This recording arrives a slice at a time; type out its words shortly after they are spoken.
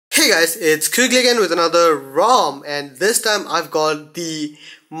Hey guys, it's Quigley again with another ROM, and this time I've got the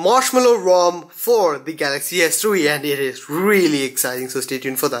Marshmallow ROM for the Galaxy S3, and it is really exciting, so stay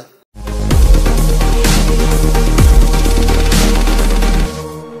tuned for that.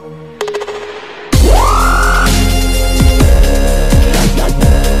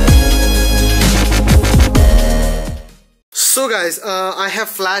 So guys, I have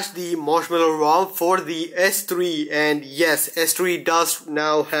flashed the Marshmallow ROM for the S3, and yes, S3 does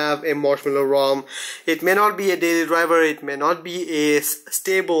now have a Marshmallow ROM. It may not be a daily driver, it may not be as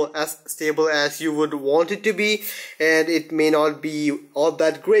stable as you would want it to be, and it may not be all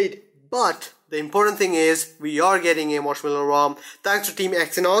that great, but the important thing is we are getting a Marshmallow ROM thanks to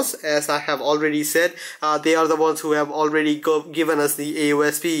TeamHaxynox. As I have already said, they are the ones who have already given us the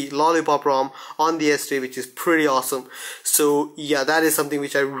AOSP Lollipop ROM on the S3, which is pretty awesome. So yeah, that is something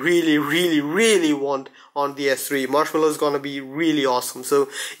which I really want on the S3. Marshmallow is gonna be really awesome. So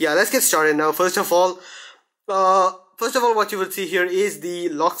yeah, let's get started now. First of all, what you will see here is the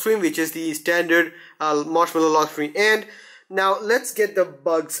lock screen, which is the standard Marshmallow lock screen. And now let's get the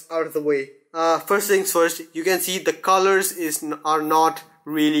bugs out of the way. First things first, you can see the colors are not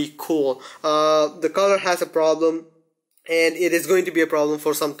really cool. The color has a problem, and it is going to be a problem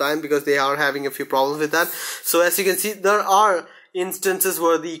for some time because they are having a few problems with that. So as you can see, there are instances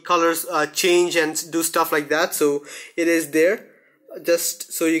where the colors change and do stuff like that. So it is there.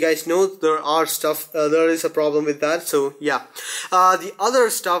 Just so you guys know, there is a problem with that. So yeah, the other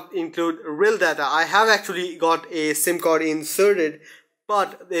stuff include real data. I have actually got a SIM card inserted,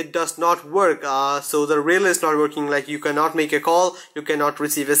 but it does not work. So the rail is not working. Like, you cannot make a call, you cannot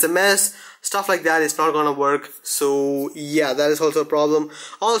receive SMS, stuff like that is not gonna work. So yeah, that is also a problem.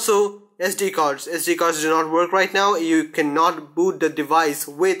 Also, SD cards do not work right now. You cannot boot the device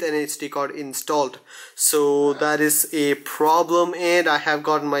with an SD card installed, so that is a problem. And I have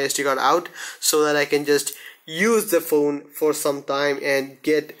gotten my SD card out so that I can just use the phone for some time and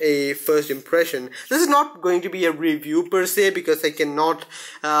get a first impression. This is not going to be a review per se, because I cannot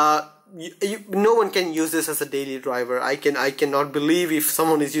no one can use this as a daily driver. I cannot believe if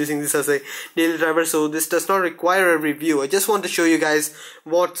someone is using this as a daily driver, so this does not require a review. I just want to show you guys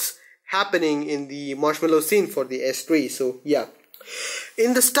what's happening in the Marshmallow scene for the S3. So yeah,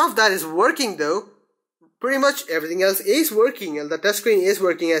 in the stuff that is working though, pretty much everything else is working, and the touchscreen is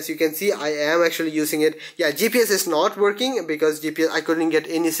working. As you can see, I am actually using it. Yeah, GPS is not working because I couldn't get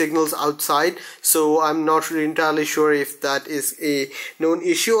any signals outside, so I'm not really entirely sure if that is a known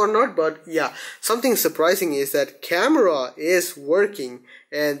issue or not. But yeah, something surprising is that camera is working,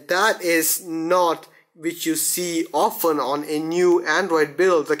 and that is not which you see often on a new Android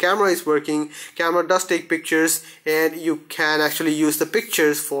build. The camera is working, camera does take pictures, and you can actually use the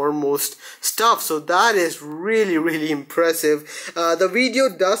pictures for most stuff, so that is really impressive. The video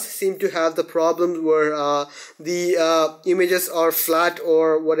does seem to have the problem where the images are flat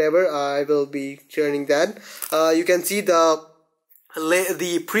or whatever. I will be turning that. You can see the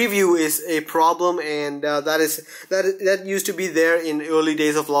preview is a problem, and that used to be there in early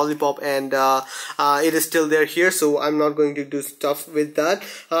days of Lollipop, and it is still there here, so I'm not going to do stuff with that.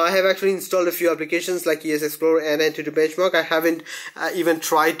 I have actually installed a few applications like ES Explorer and Enter to Benchmark. I haven't even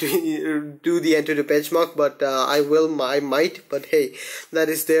tried to do the Enter to Benchmark, but I might, but hey, that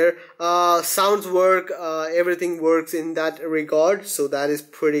is there. Sounds work, everything works in that regard, so that is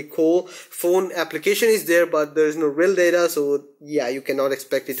pretty cool. Phone application is there, but there is no real data, so yeah, you cannot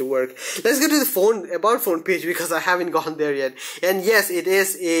expect it to work. Let's go to the about phone page, because I haven't gone there yet. And yes, it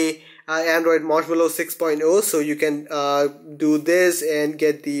is a Android Marshmallow 6.0, so you can do this and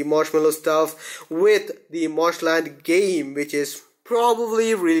get the Marshmallow stuff with the Marshland game, which is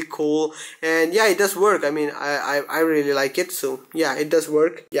probably really cool. And yeah, it does work. I mean, I really like it, so yeah, it does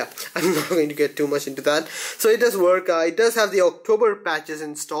work. Yeah, I'm not going to get too much into that. So it does work. It does have the October patches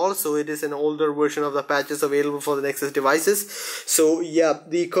installed, so it is an older version of the patches available for the Nexus devices. So yeah,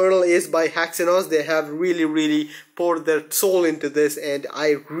 the kernel is by Haxynox. They have really poured their soul into this, and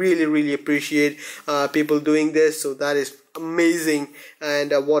I really appreciate people doing this. So that is amazing,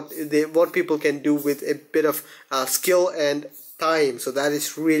 and what people can do with a bit of skill and time, so that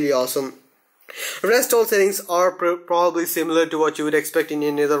is really awesome. Rest all settings are probably similar to what you would expect in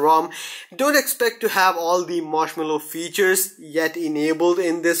any other ROM. Don't expect to have all the Marshmallow features yet enabled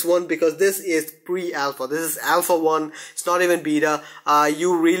in this one, because this is pre-alpha. This is alpha 1, it's not even beta.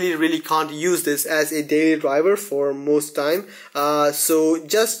 You really can't use this as a daily driver for most time. So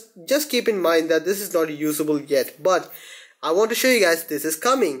just keep in mind that this is not usable yet, but I want to show you guys this is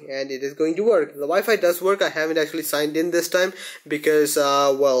coming, and it is going to work. The Wi-Fi does work. I haven't actually signed in this time because,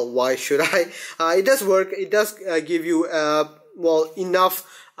 well, why should I? It does work. It does give you enough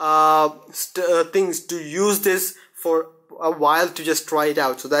things to use this for a while to just try it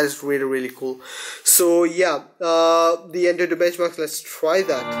out. So that is really cool. So yeah, the enter to benchmarks, let's try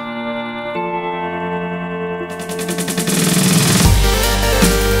that.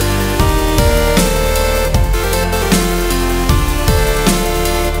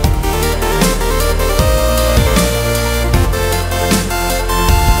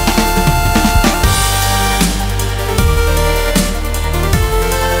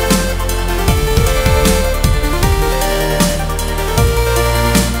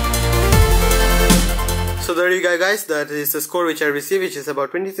 So there you go, guys, that is the score which I received, which is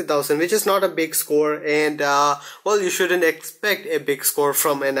about 23,000, which is not a big score, and well, you shouldn't expect a big score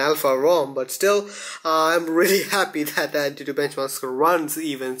from an alpha ROM, but still I'm really happy that the Antutu benchmark runs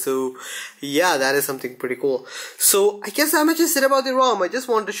even. So yeah, that is something pretty cool. So I guess how much is it about the ROM? I just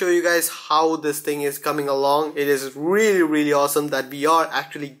want to show you guys how this thing is coming along. It is really awesome that we are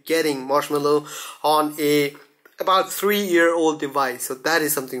actually getting Marshmallow on a about 3-year-old device. So that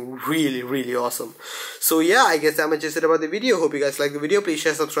is something really awesome. So yeah, I guess that much is it about the video. Hope you guys like the video. Please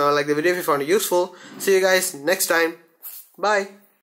share, subscribe, and like the video if you found it useful. See you guys next time. Bye.